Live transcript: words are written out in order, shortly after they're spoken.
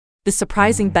The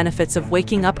surprising benefits of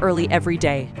waking up early every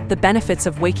day. The benefits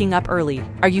of waking up early.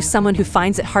 Are you someone who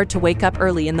finds it hard to wake up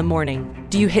early in the morning?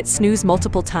 Do you hit snooze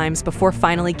multiple times before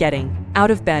finally getting out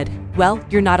of bed? Well,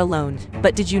 you're not alone.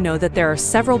 But did you know that there are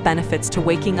several benefits to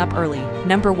waking up early?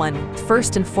 Number 1.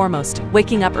 First and foremost,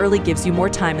 waking up early gives you more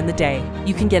time in the day.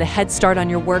 You can get a head start on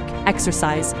your work,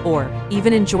 exercise, or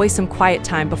even enjoy some quiet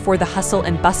time before the hustle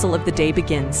and bustle of the day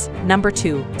begins. Number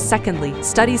 2. Secondly,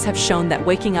 studies have shown that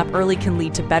waking up early can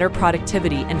lead to better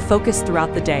productivity and focus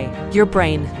throughout the day. Your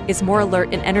brain is more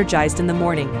alert and energized in the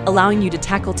morning, allowing you to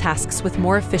tackle tasks with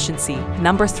more efficiency.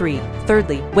 Number 3.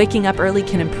 Thirdly, waking up early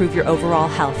can improve your overall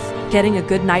health. Getting a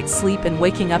good night's sleep and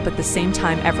waking up at the same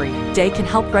time every day can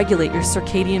help regulate your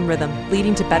circadian rhythm,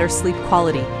 leading to better sleep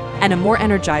quality and a more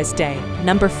energized day.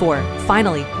 Number 4.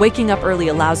 Finally, waking up early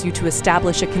allows you to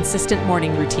establish a consistent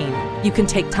morning routine. You can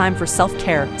take time for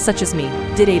self-care, such as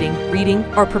meditating, reading,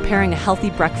 or preparing a healthy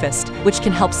breakfast, which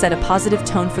can help set a positive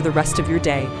tone for the rest of your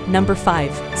day. Number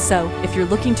 5. So, if you're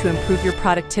looking to improve your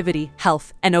productivity,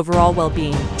 health, and overall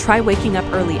well-being, try waking up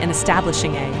early and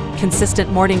establishing a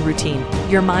consistent morning routine.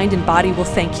 Your mind and body will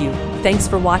thank you. Thanks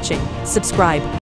for watching. Subscribe.